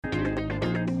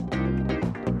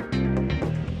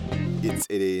It's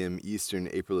 8 a.m. Eastern,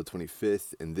 April the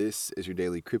 25th, and this is your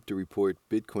daily crypto report.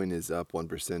 Bitcoin is up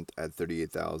 1% at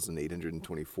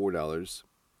 $38,824.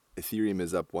 Ethereum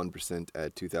is up 1%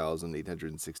 at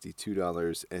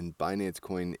 $2,862, and Binance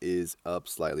Coin is up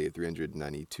slightly at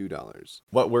 $392.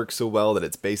 What works so well that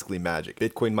it's basically magic?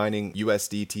 Bitcoin mining,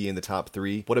 USDT in the top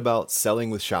 3. What about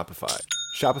selling with Shopify?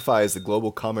 Shopify is the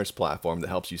global commerce platform that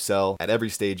helps you sell at every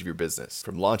stage of your business.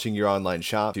 From launching your online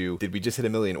shop to, did we just hit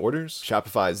 1 million orders?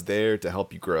 Shopify is there to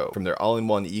help you grow. From their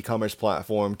all-in-one e-commerce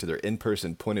platform to their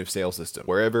in-person point-of-sale system.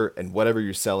 Wherever and whatever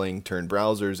you're selling, turn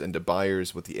browsers into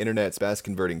buyers with the internet's best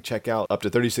converting checkout, up to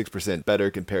 36%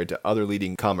 better compared to other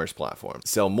leading commerce platforms.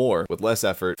 Sell more with less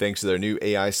effort thanks to their new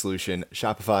AI solution,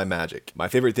 Shopify Magic. My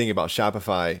favorite thing about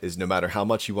Shopify is no matter how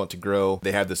much you want to grow,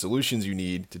 they have the solutions you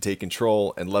need to take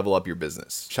control and level up your business.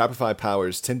 Shopify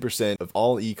powers 10% of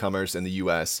all e-commerce in the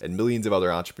US and millions of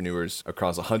other entrepreneurs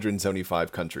across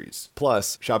 175 countries.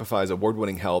 Plus, Shopify's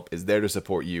award-winning help is there to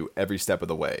support you every step of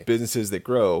the way. Businesses that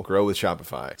grow with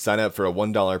Shopify. Sign up for a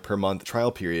 $1 per month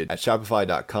trial period at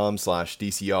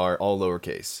shopify.com/DCR, all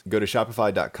lowercase. Go to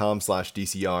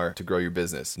shopify.com/DCR to grow your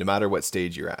business, no matter what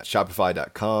stage you're at.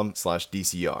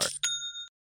 Shopify.com/DCR.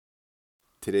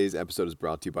 Today's episode is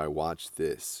brought to you by Watch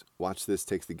This. Watch This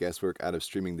takes the guesswork out of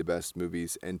streaming the best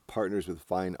movies and partners with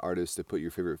fine artists to put your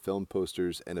favorite film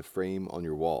posters and a frame on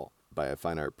your wall. Buy a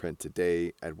fine art print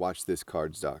today at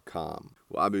watchthiscards.com.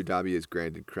 Well, Abu Dhabi has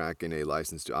granted Kraken a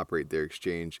license to operate their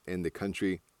exchange in the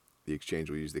country. The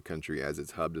exchange will use the country as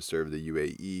its hub to serve the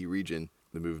UAE region.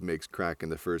 The move makes Kraken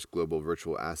the first global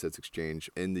virtual assets exchange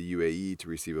in the UAE to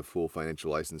receive a full financial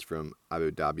license from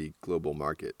Abu Dhabi Global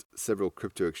Market. Several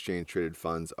crypto exchange-traded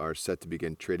funds are set to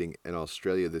begin trading in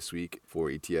Australia this week. 4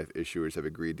 ETF issuers have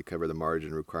agreed to cover the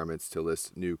margin requirements to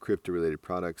list new crypto-related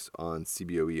products on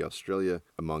CBOE Australia.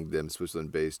 Among them,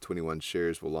 Switzerland-based 21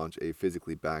 Shares will launch a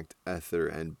physically backed Ether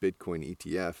and Bitcoin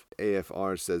ETF.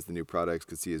 AFR says the new products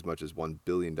could see as much as $1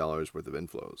 billion worth of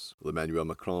inflows. Emmanuel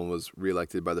Macron was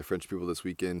re-elected by the French people this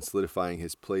weekend, solidifying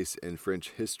his place in French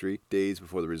history. Days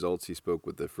before the results, he spoke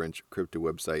with the French crypto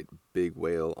website Big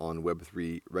Whale on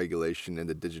Web3 regulation and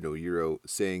the digital euro,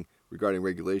 saying, regarding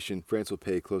regulation, France will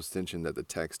pay close attention that the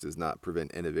text does not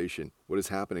prevent innovation. What is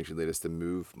happening should lead us to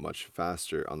move much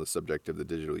faster on the subject of the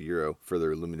digital euro,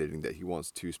 further illuminating that he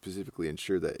wants to specifically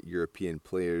ensure that European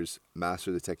players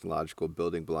master the technological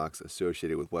building blocks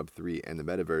associated with Web3 and the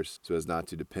metaverse so as not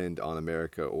to depend on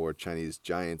America or Chinese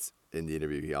giants. In the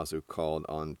interview, he also called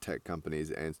on tech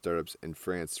companies and startups in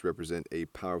France to represent a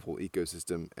powerful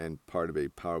ecosystem and part of a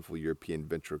powerful European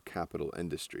venture capital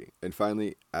industry. And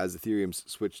finally, as Ethereum's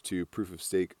switch to proof of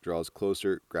stake draws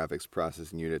closer, graphics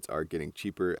processing units are getting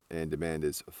cheaper and demand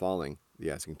is falling.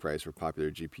 The asking price for popular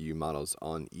GPU models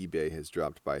on eBay has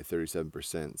dropped by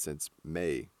 37% since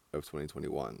May of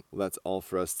 2021. Well, that's all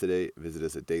for us today. Visit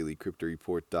us at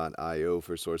dailycryptoreport.io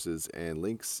for sources and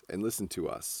links, and listen to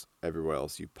us everywhere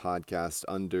else you podcast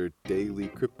under Daily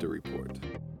Crypto Report.